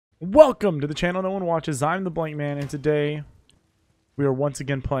Welcome to the channel no one watches. I'm TheBlankman, and today we are once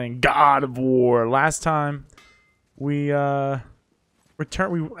again playing God of War. Last time we exited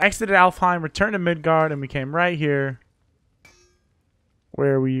Alfheim, returned to Midgard, and we came right here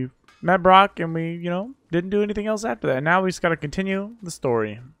where we met Brock, and we, didn't do anything else after that. Now we just gotta continue the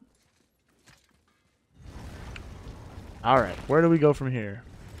story. Alright, where do we go from here?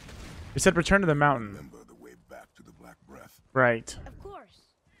 We said return to the mountain. Remember the way back to the Black Breath? Right. Of course.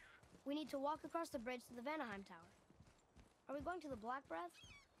 We need to walk across the bridge to the Vanaheim Tower. Are we going to the Black Breath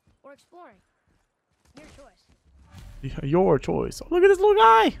or exploring? Your choice. Your choice. Oh, look at this little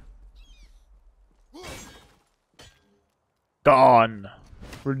guy. Gone.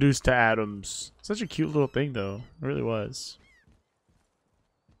 Reduced to atoms. Such a cute little thing, though. It really was.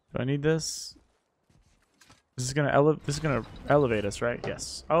 Do I need this? This is gonna elevate us, right?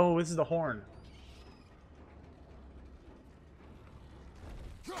 Yes. Oh, this is the horn.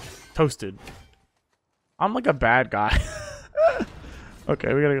 Toasted. I'm like a bad guy.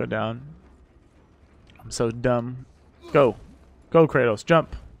 Okay, we gotta go down. I'm so dumb. Go. Go, Kratos.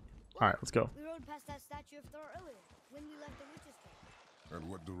 Jump. Alright, let's go. We rode past that statue of Thor earlier when we left the witch's cave. And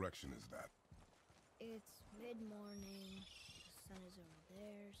what direction is that? It's mid-morning. The sun is over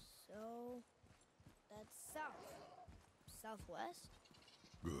there, so that's south. Southwest?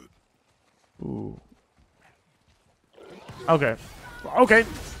 Good. Ooh. Okay. Okay.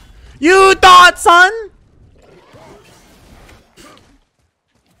 You thought, son?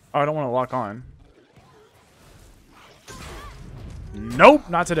 Oh, I don't want to lock on. Nope,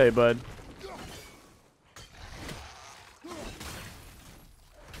 not today, bud.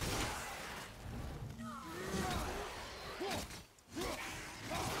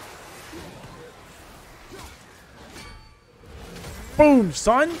 Boom,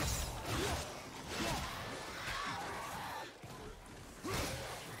 son.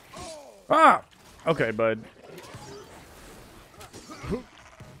 Ah! Okay, bud.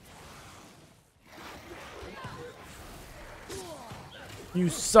 You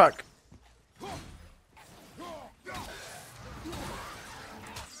suck.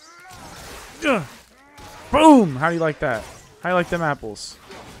 Ugh. Boom! How do you like that? How do you like them apples?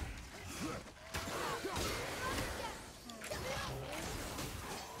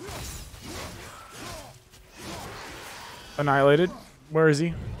 Annihilated. Where is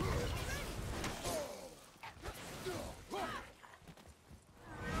he?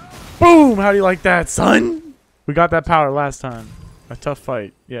 Boom! How do you like that, son? We got that power last time. A tough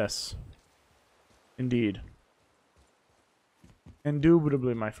fight, yes. Indeed.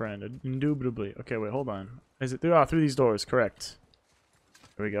 Indubitably, my friend. Indubitably. Okay, wait, hold on. Is it through? Oh, through these doors, correct.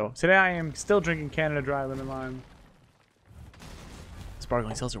 There we go. Today I am still drinking Canada Dry lemon lime.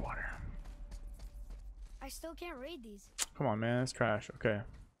 Sparkling seltzer water. I still can't read these. Come on, man. That's trash. Okay.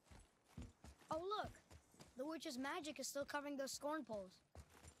 Oh, look. The witch's magic is still covering those scorn poles.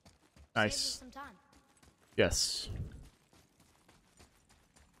 Nice. Saves us some time. Yes.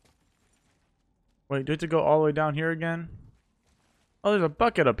 Wait, do you have to go all the way down here again? Oh, there's a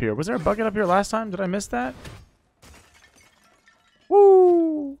bucket up here. Was there a bucket up here last time? Did I miss that?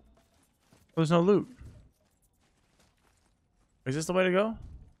 Woo! There's no loot. Is this the way to go?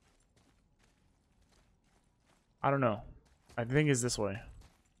 I don't know. I think it's this way.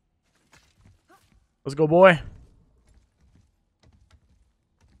 Let's go, boy.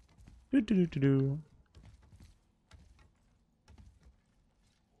 Do.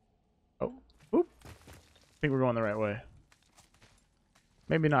 Oh, oop. I think we're going the right way.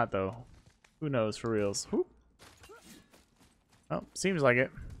 Maybe not, though. Who knows, for reals. Whoop. Oh, seems like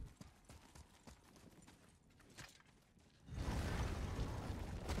it.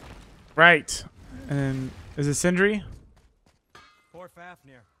 Right. And is it Sindri? Poor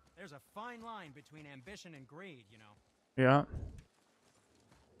Fafnir. There's a fine line between ambition and greed, you know. Yeah.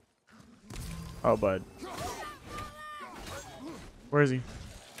 Oh, bud. Where is he?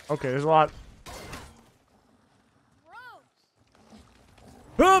 Okay, there's a lot.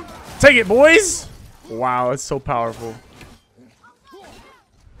 Take it, boys! Wow, it's so powerful.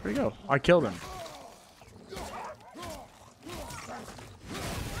 Where'd he go? I killed him.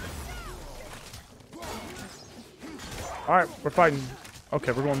 Alright, we're fighting.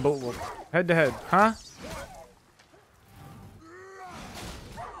 Okay, we're going both head to head. Huh?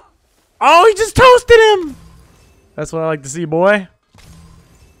 Oh, he just toasted him! That's what I like to see, boy.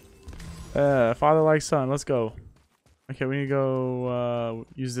 Father like son. Let's go. Okay, we need to go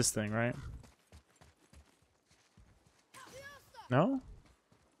use this thing, right? No?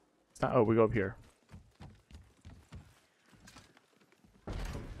 It's not. Oh, we go up here.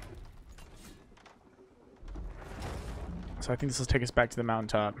 So I think this will take us back to the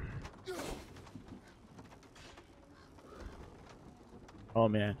mountaintop. Oh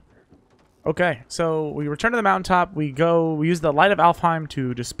man. Okay, so we return to the mountaintop. We use the light of Alfheim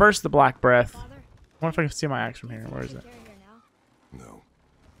to disperse the black breath. Father, I wonder if I can see my axe from here. Where is it? take care of here now. No.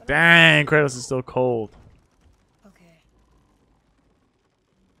 Dang, Kratos is still cold. Okay.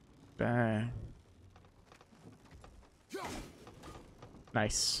 Dang.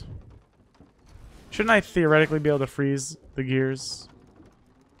 Nice. Shouldn't I theoretically be able to freeze the gears?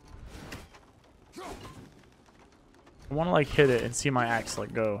 I want to like hit it and see my axe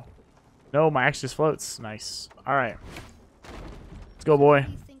like go. No, my axe just floats. Nice. All right. Let's go, boy. What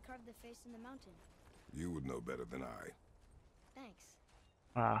do you think carved the face in the mountain? You would know better than I. Thanks.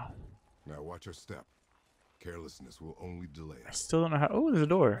 Wow. Now watch your step. Carelessness will only delay I us. still don't know how. Oh, there's a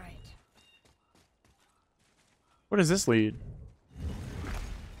door. Right. Where does this lead?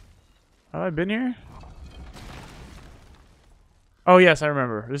 Have I been here? Oh, yes, I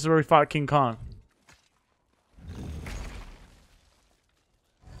remember. This is where we fought King Kong.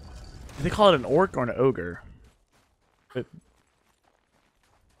 Do they call it an orc or an ogre?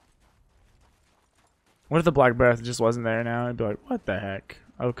 What if the black breath just wasn't there now? I'd be like, what the heck?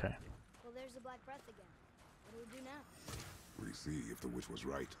 Okay. Well, there's the black breath again. What do we do now? We see if the witch was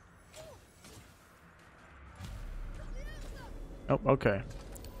right. Oh, okay.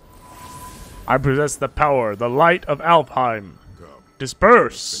 I possess the power, the light of Alfheim. Come.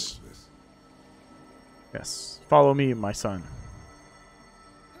 Disperse! Finish this. Yes. Follow me, my son.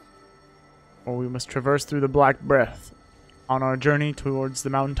 Or we must traverse through the black breath on our journey towards the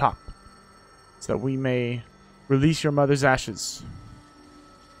mountaintop, so that we may release your mother's ashes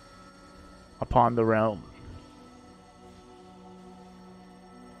upon the realm.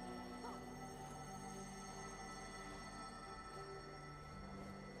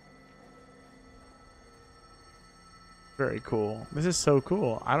 Very cool. This is so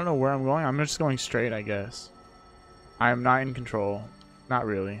cool. I don't know where I'm going. I'm just going straight, I guess. I am not in control. Not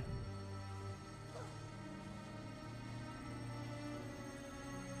really.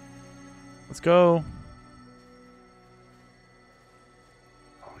 Let's go.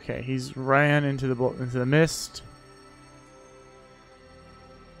 Okay, he's ran into the mist.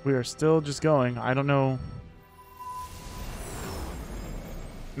 We are still just going. I don't know.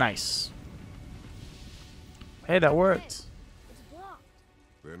 Nice. Hey, that worked. It's blocked.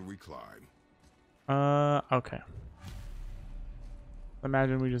 Then we climb. Okay.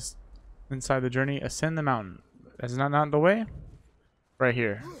 Imagine we just inside the journey ascend the mountain. That's not the way. Right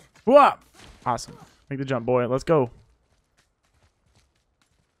here. Whoa! Awesome. Make the jump, boy. Let's go.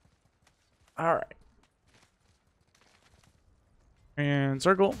 All right. And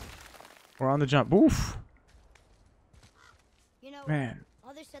circle. We're on the jump. Oof. You know, Man.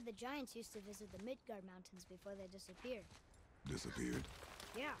 others said the giants used to visit the Midgard mountains before they disappeared. Disappeared.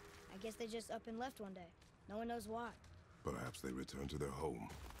 Yeah, I guess they just up and left one day. No one knows why. Perhaps they returned to their home.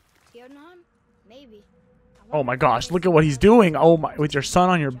 Jotunheim? Maybe. Oh my gosh, look at what he's doing. Oh my, with your son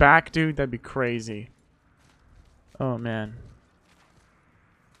on your back, dude, that'd be crazy. Oh man.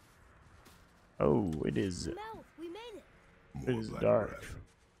 Oh, it is. Mel, we made it. It More is black dark. breath.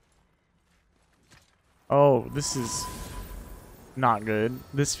 Oh, this is not good.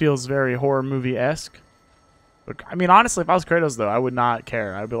 This feels very horror movie-esque. Look, I mean, honestly, if I was Kratos, though, I would not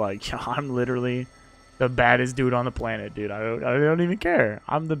care. I'd be like, yeah, I'm literally the baddest dude on the planet, dude. I don't even care.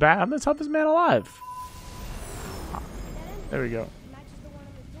 I'm the toughest man alive. There we go. It matches the one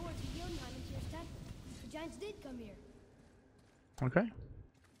on the door to Jotunheim and Tyr's temple. The giants did come here. Okay.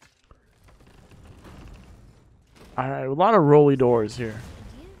 Alright, a lot of rolly doors here.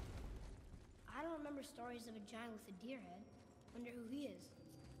 A deer? I don't remember stories of a giant with a deer head. Wonder who he is.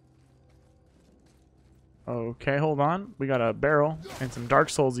 Okay, hold on. We got a barrel and some Dark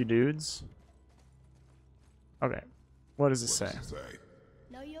Soulsy dudes. Okay. What does it What say? does it say?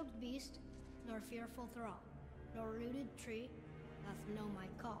 No yoked beast, nor fearful thrall, nor rooted tree, doth know my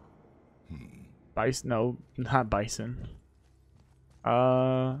call. Bison? No, not bison.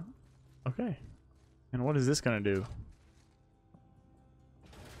 Okay. And what is this gonna do?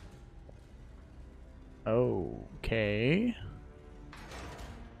 Okay.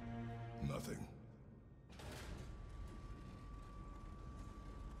 Nothing.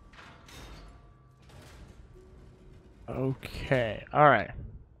 Okay. Alright.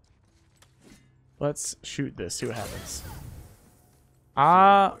 Let's shoot this, see what happens.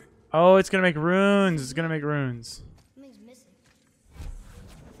 Ah. Oh, it's gonna make runes. It's gonna make runes. Something's missing.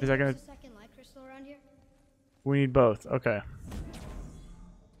 Is that gonna... There's a second light crystal around here? We need both. Okay.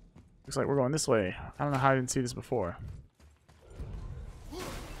 Looks like we're going this way. I don't know how I didn't see this before.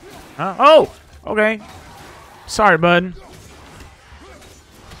 Huh? Oh! Okay. Sorry, bud.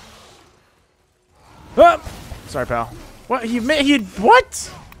 Ah! Sorry, pal. What? He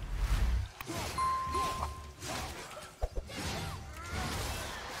what?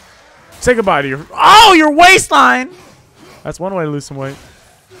 Say goodbye to your... Oh, your waistline! That's one way to lose some weight.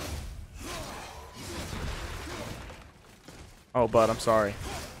 Oh, bud, I'm sorry.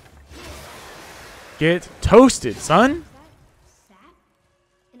 Get toasted, son. Sat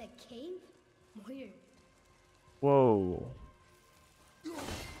in a cave? Weird. Whoa.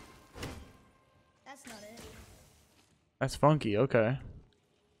 That's not it. That's funky, okay.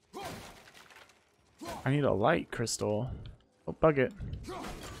 I need a light crystal. Oh, bucket.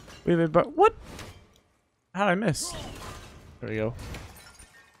 Wait, but what? How'd I miss? There we go.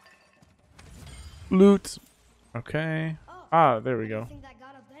 Loot. Okay. Ah, there we go. I think that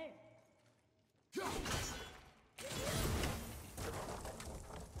got up there.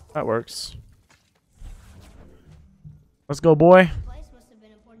 That works. Let's go, boy. This place must have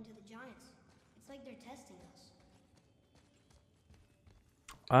been important to the giants. It's like they're testing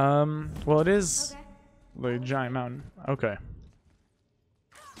us. Well, it is Okay. the giant mountain. Okay.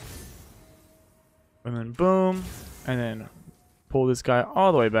 And then boom, and then pull this guy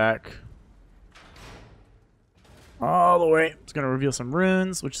all the way back. All the way. It's gonna reveal some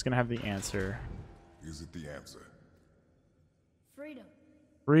runes, which is gonna have the answer. Is it the answer? Freedom.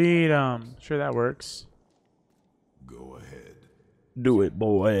 Freedom. Sure, that works. Go ahead. Do it,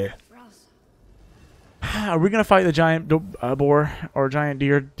 boy. Rouse. Are we gonna fight the giant boar or giant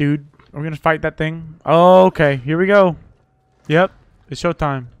deer, dude? Are we gonna fight that thing? Oh, okay, here we go. Yep, it's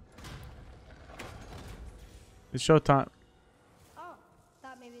showtime. It's showtime. Oh,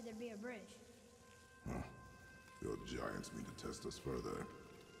 thought maybe there'd be a bridge. Your giants mean to test us further.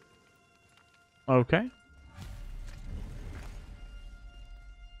 Okay.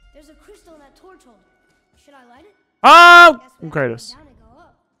 There's a crystal in that torch holder. Should I light it? Oh, Guess we have to Kratos. go down and go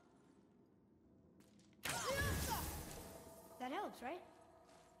up. That helps, right?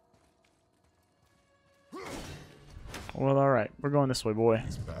 Well, all right, we're going this way, boy.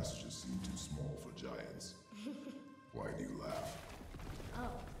 These passages seem too small for giants. Why do you laugh? Oh,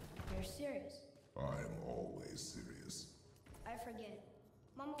 you're serious. I am always serious. I forget.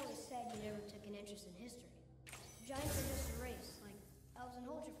 Mom always said you never took an interest in history. Giants are just a race, like elves and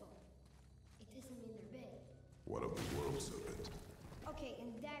Holgerfolk. It doesn't mean they're big. What of the world serpent? Okay,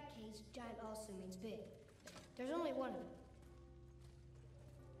 in that case, giant also means big. There's only one of them.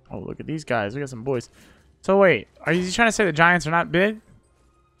 Oh, look at these guys. We got some boys. So wait, are you trying to say the giants are not big?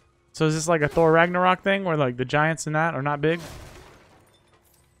 So is this like a Thor Ragnarok thing where like the giants in that are not big?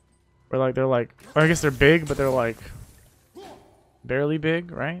 Or like they're like, or I guess they're big, but they're like barely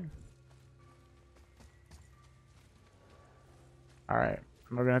big, right? All right,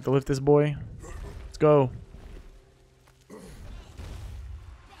 we're gonna have to lift this boy. Let's go.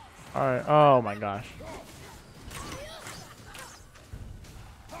 All right. Oh my gosh.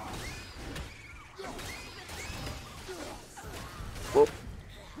 Whoop.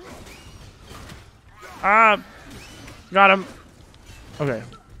 Ah, got him. Okay.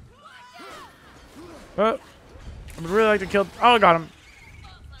 I would really like to kill. Oh, I got him.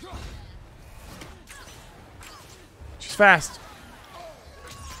 She's fast.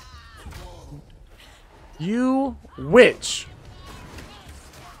 You witch.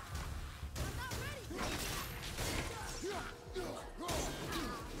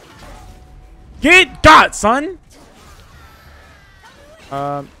 Get got, son.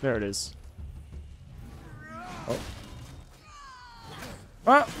 There it is. Oh.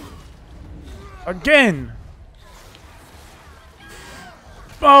 Ah. Again.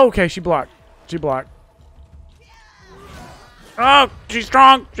 Oh, okay, she blocked. She blocked. Oh, she's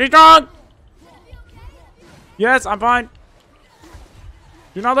strong. She's strong. Yes, I'm fine.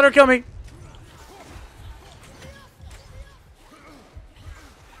 Do not let her kill me.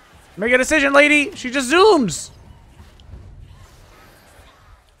 Make a decision, lady. She just zooms.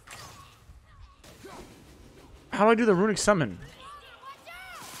 How do I do the runic summon?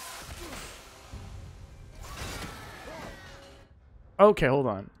 Okay, hold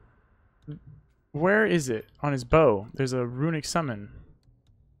on. Where is it? On his bow. There's a runic summon.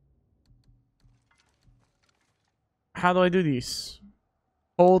 How do I do these?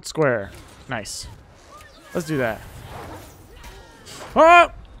 Hold square. Nice. Let's do that.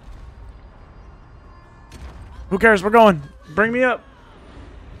 Oh! Who cares? We're going. Bring me up.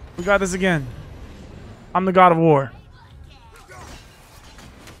 We got this again. I'm the god of war.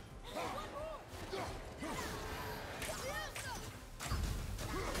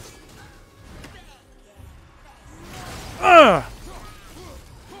 Ugh!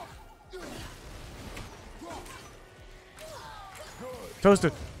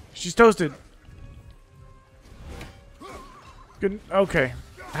 Toasted. She's toasted. Good. Okay.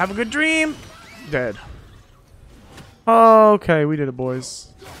 Have a good dream. Dead. Okay, we did it,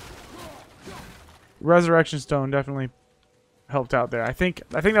 boys. Resurrection stone definitely helped out there. I think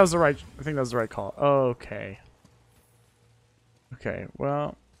that was the right call. Okay. Okay,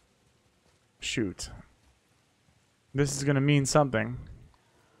 well, shoot. This is gonna mean something.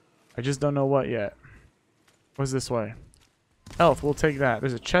 I just don't know what yet. What's this way? Health, we'll take that.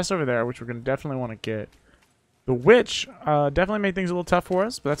 There's a chest over there, which we're gonna definitely want to get. The witch definitely made things a little tough for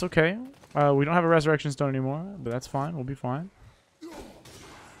us, but that's okay. We don't have a resurrection stone anymore, but that's fine. We'll be fine.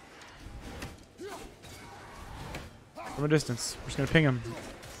 From a distance, we're just gonna ping him.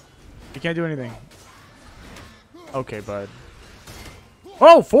 He can't do anything. Okay, bud.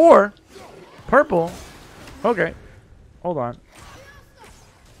 Oh, 4 purple. Okay, hold on.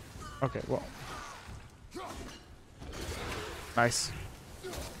 Okay, well, nice.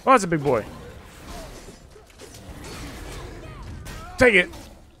 Oh, that's a big boy. Take it.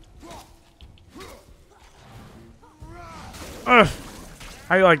 Ugh.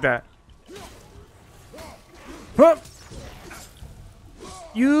 How you like that? Huh.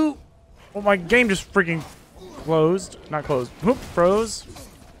 You. Oh, my game just freaking closed. Not closed. Whoop, froze.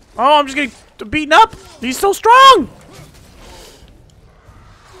 Oh, I'm just getting beaten up. He's so strong.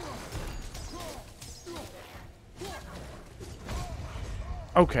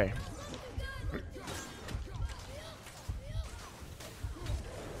 Okay.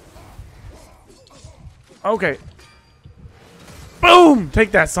 Okay. Boom!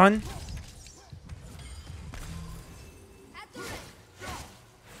 Take that, son.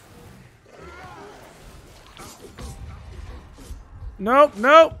 Nope,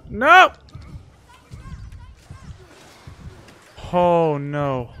 nope, nope! Oh,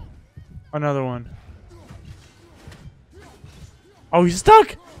 no. Another one. Oh, he's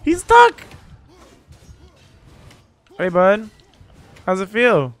stuck! He's stuck! Hey, bud. How's it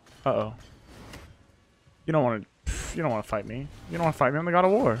feel? Uh-oh. You don't want to fight me. You don't want to fight me. I'm the god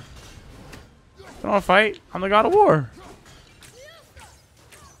of war. You don't want to fight? I'm the god of war.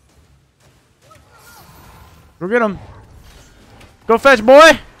 Go get him. Go fetch,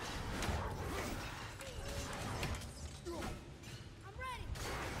 boy.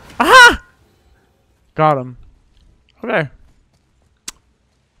 Aha! Got him. Okay.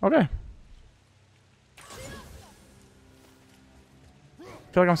 Okay. I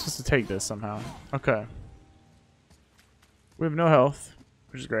feel like I'm supposed to take this somehow. Okay. We have no health,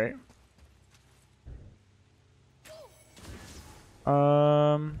 which is great.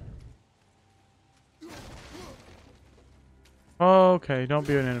 Okay, don't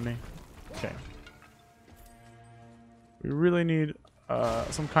be an enemy. Okay. We really need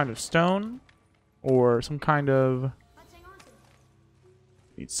some kind of stone or some kind of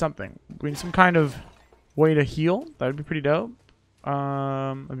need something. We need some kind of way to heal. That would be pretty dope.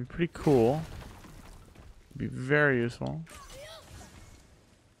 That'd be pretty cool. It'd be very useful.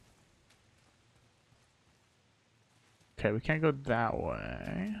 Okay, we can't go that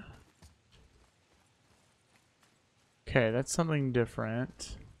way. Okay, that's something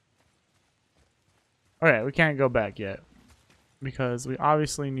different. Okay, we can't go back yet. Because we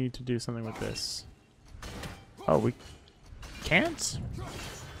obviously need to do something with this. Oh, we can't?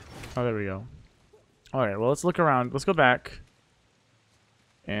 Oh, there we go. Alright, well, let's look around. Let's go back.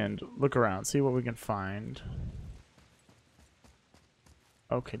 And look around. See what we can find.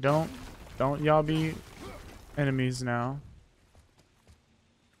 Okay, don't y'all be enemies now.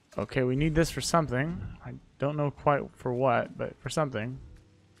 Okay, we need this for something. I don't know quite for what, but for something.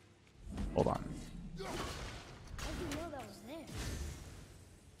 Hold on.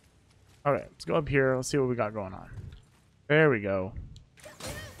 Alright, let's go up here. Let's see what we got going on. There we go.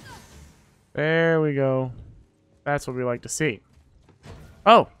 There we go. That's what we like to see.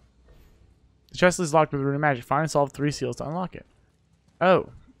 Oh! The chest is locked with rune magic. Find and solve 3 seals to unlock it. Oh.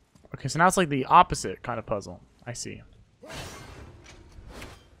 Okay, so now it's like the opposite kind of puzzle. I see.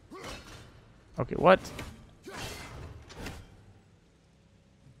 Okay, what?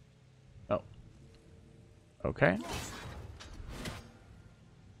 Oh. Okay.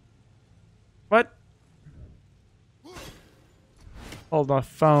 What? Hold my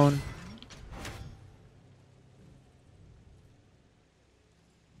phone.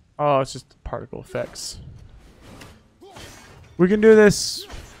 Oh, it's just particle effects. We can do this.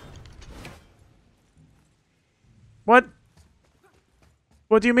 What?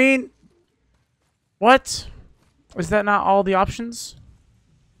 What do you mean? What? Is that not all the options?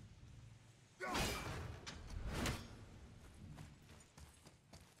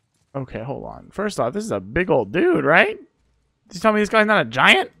 Okay, hold on. First off, this is a big old dude, right? Did you tell me this guy's not a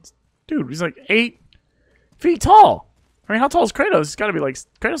giant? Dude, he's like 8 feet tall. I mean, how tall is Kratos? He's gotta be like,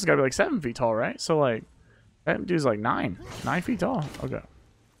 Kratos has gotta be like 7 feet tall, right? So like, that dude's like 9 feet tall. Okay.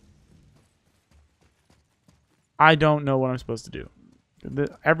 I don't know what I'm supposed to do.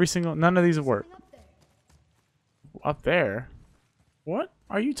 None of these work. Up there? What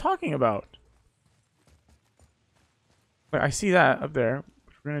are you talking about? Like, I see that up there,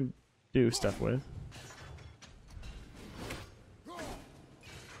 which we're gonna do stuff with.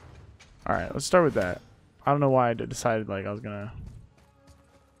 Alright, let's start with that. I don't know why I decided like I was gonna...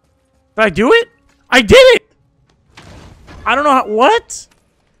 Did I do it? I did it! I don't know how... What?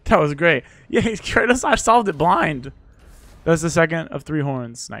 That was great. Yeah, Kratos, I solved it blind. That's the second of 3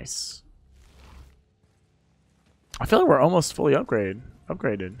 horns. Nice. I feel like we're almost fully upgraded.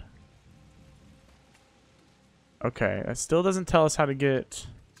 Okay, that still doesn't tell us how to get...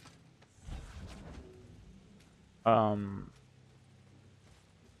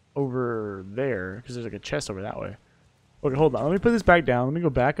 over there, because there's like a chest over that way. Okay, hold on. Let me put this back down. Let me go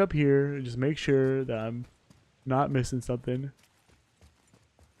back up here and just make sure that I'm not missing something.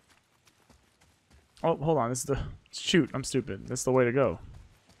 Oh, hold on. This is the... Shoot, I'm stupid. That's the way to go.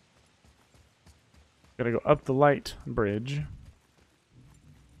 Gotta go up the light bridge. And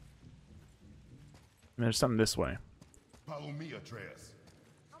there's something this way. Follow me, Atreus.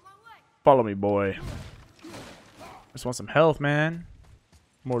 On my way. Follow me, boy. Just want some health, man.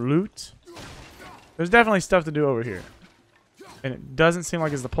 More loot. There's definitely stuff to do over here. And it doesn't seem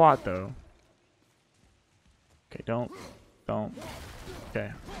like it's the plot, though. Okay, don't.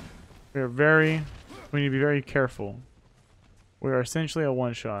 Okay. We need to be very careful. We are essentially a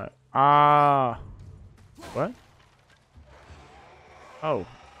one-shot. Ah. What? Oh.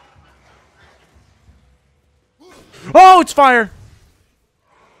 Oh, it's fire!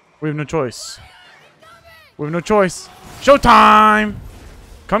 We have no choice. We have no choice. Showtime!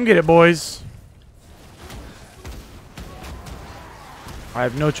 Come get it, boys. I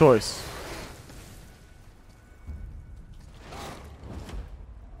have no choice.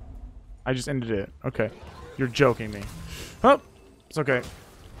 I just ended it. Okay. You're joking me. Oh! It's okay.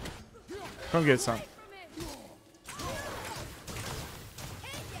 Come get some.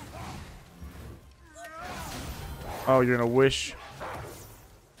 Oh, you're gonna wish.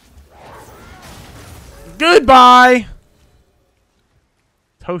 Goodbye!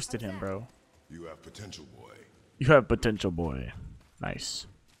 Toasted him, bro. You have potential, boy. You have potential, boy. Nice.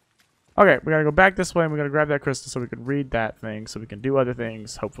 Okay, we gotta go back this way and we gotta grab that crystal so we can read that thing so we can do other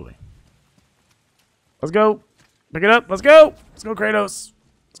things, hopefully. Let's go. Pick it up. Let's go. Let's go, Kratos.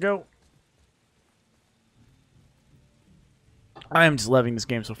 Let's go. I am just loving this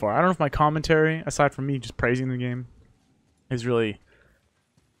game so far. I don't know if my commentary, aside from me just praising the game, is really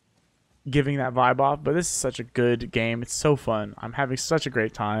giving that vibe off, but this is such a good game. It's so fun. I'm having such a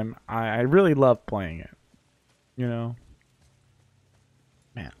great time. I really love playing it. You know?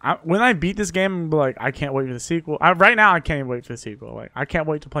 Man, when I beat this game, I'm like, I can't wait for the sequel. Right now, I can't even wait for the sequel. Like, I can't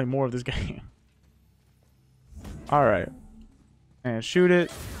wait to play more of this game. Alright. And shoot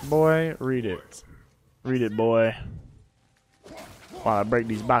it, boy. Read it. Read it, boy. While I break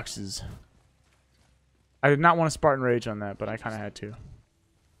these boxes. I did not want to Spartan Rage on that, but I kind of had to.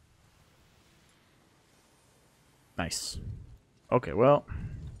 Nice. Okay, well.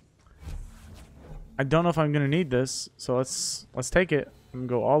 I don't know if I'm going to need this, so let's take it and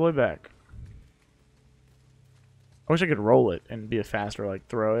go all the way back. I wish I could roll it and be a faster, like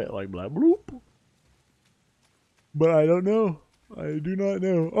throw it, like blah bloop. But I don't know. I do not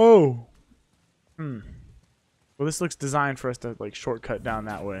know. Oh. Well, this looks designed for us to like shortcut down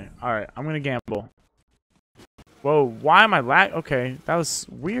that way. All right, I'm gonna gamble. Whoa, why am I lag? Okay, that was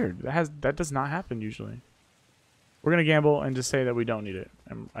weird. That does not happen usually. We're gonna gamble and just say that we don't need it.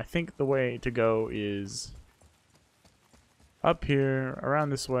 And I think the way to go is up here, around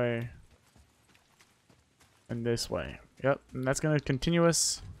this way, and this way. Yep, and that's gonna continue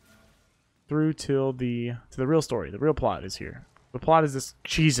us through till to the real story. The real plot is here. The plot is this.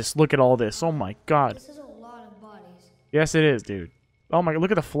 Jesus, look at all this. Oh my God. This is a lot of bodies. Yes, it is, dude. Oh my,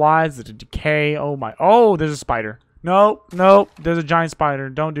 look at the flies, the decay. Oh my, oh, there's a spider. Nope, nope, there's a giant spider.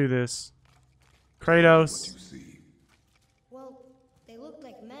 Don't do this. Kratos. What you see. Well, they look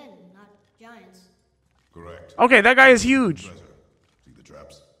like men, not giants. Correct. Okay, that guy is huge. Pleasure. See the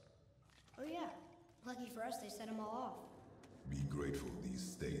traps? Oh yeah. Lucky for us, they set them all off. Be grateful these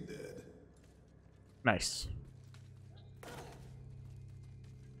stay dead. Nice.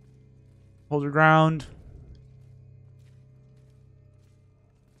 Hold your ground.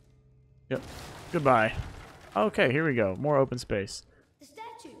 Yep. Goodbye. Okay, here we go. More open space. The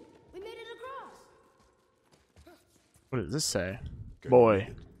statue. We made it across. What does this say? Can Boy. you read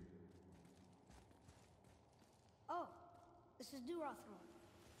it? Oh,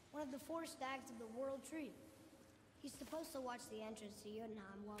 one of the 4 stags of the World Tree. He's supposed to watch the entrance to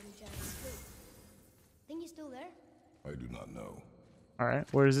Jotunheim while the giants sleep. Think he's still there? I do not know. Alright,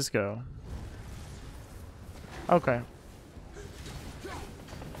 where does this go? Okay.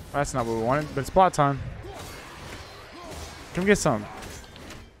 That's not what we wanted, but it's plot time. Come get some.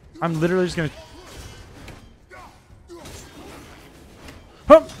 I'm literally just gonna...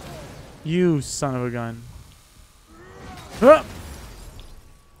 Hup! You son of a gun. Hup!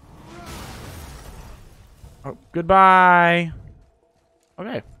 Oh, goodbye.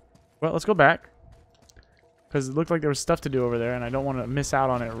 Okay. Well, let's go back. Because it looked like there was stuff to do over there, and I don't want to miss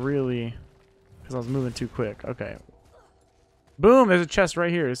out on it, really. Because I was moving too quick. Okay. Boom! There's a chest right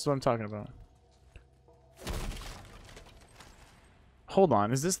here. This is what I'm talking about. Hold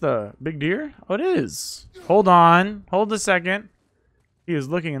on. Is this the big deer? Oh, it is. Hold on. Hold a second. He is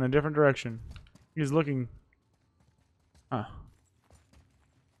looking in a different direction. He is looking... Huh.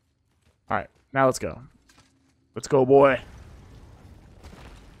 Alright. Now let's go. Let's go, boy.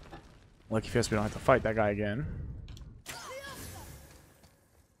 Lucky for us we don't have to fight that guy again.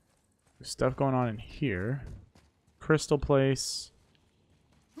 There's stuff going on in here. Crystal place.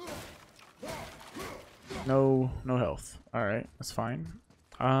 No health. Alright, that's fine.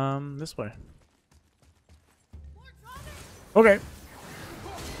 This way. Okay.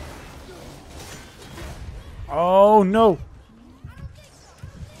 Oh no.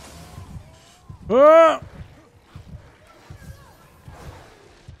 Ah!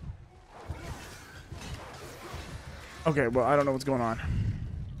 Okay, well, I don't know what's going on.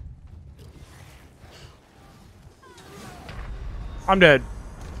 I'm dead.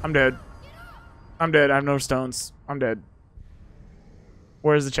 I'm dead. I'm dead. I have no stones. I'm dead.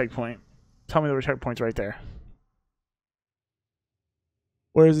 Where's the checkpoint? Tell me there were checkpoints right there.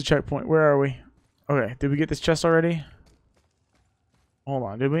 Where's the checkpoint? Where are we? Okay, did we get this chest already? Hold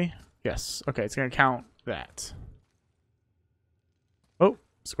on, did we? Yes. Okay, it's gonna count that. Oh,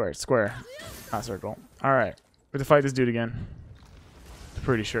 square, square. Not circle. Alright. We have to fight this dude again.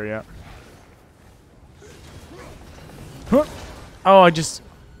 Pretty sure, yeah. Huh. Oh, I just...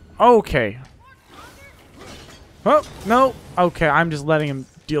 Okay. Oh, no. Okay, I'm just letting him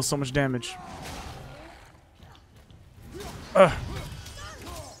deal so much damage. Ugh.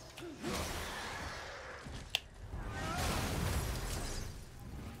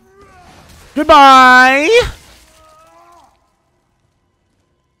 Goodbye!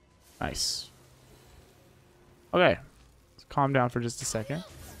 Nice. Okay. Let's calm down for just a second.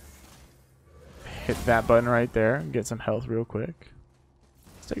 Hit that button right there and get some health real quick.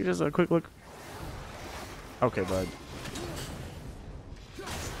 Let's take just a quick look. Okay, bud.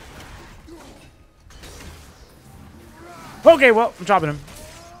 Okay, well, I'm chopping him.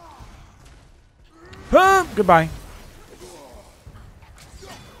 Goodbye.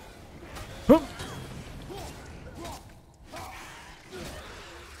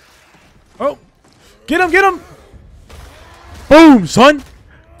 Oh, get him, get him! Boom, son!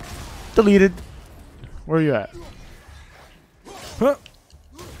 Deleted. Where are you at? Huh.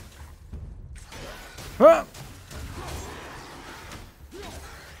 Huh.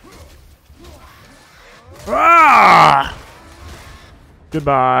 Ah!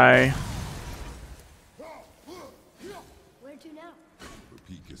 Goodbye. Where to now? The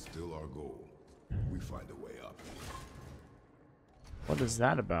peak is still our goal. We find a way up. What is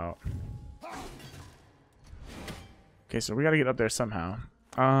that about? Okay, so we gotta get up there somehow.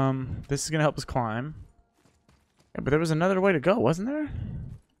 This is gonna help us climb. Yeah, but there was another way to go, wasn't there?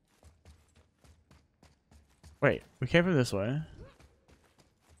 Wait, we came from this way.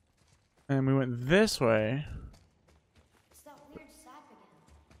 And we went this way. It's that weird sap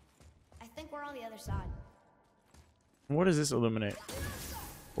again. I think we're on the other side. What does this illuminate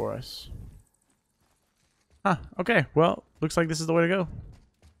for us? Huh, okay, well, looks like this is the way to go.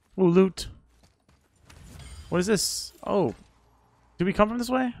 Ooh, loot. What is this? Oh, did we come from this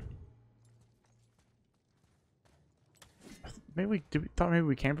way? Maybe we thought maybe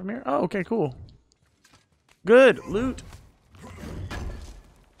we came from here. Oh, okay, cool. Good loot.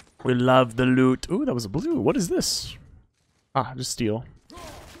 We love the loot. Ooh, that was a blue. What is this? Ah, just steel.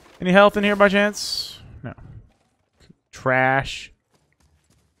 Any health in here by chance? No. Trash.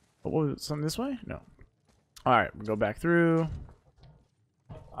 What was it? Something this way? No. All right, we'll go back through.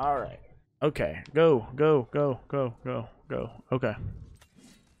 All right. Okay, go, go, go, go, go, go. Okay.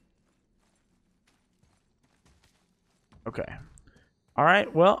 Okay. All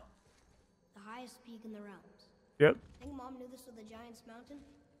right, well. The highest peak in the realms. Yep. Think Mom knew this was the Giant's Mountain?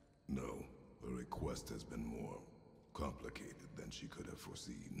 No, the request has been more complicated than she could have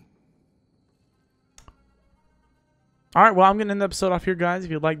foreseen. All right, well, I'm going to end the episode off here, guys.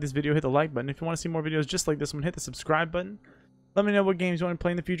 If you like this video, hit the like button. If you want to see more videos just like this one, hit the subscribe button. Let me know what games you want to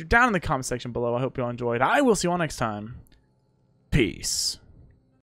play in the future down in the comment section below. I hope you all enjoyed. I will see you all next time. Peace.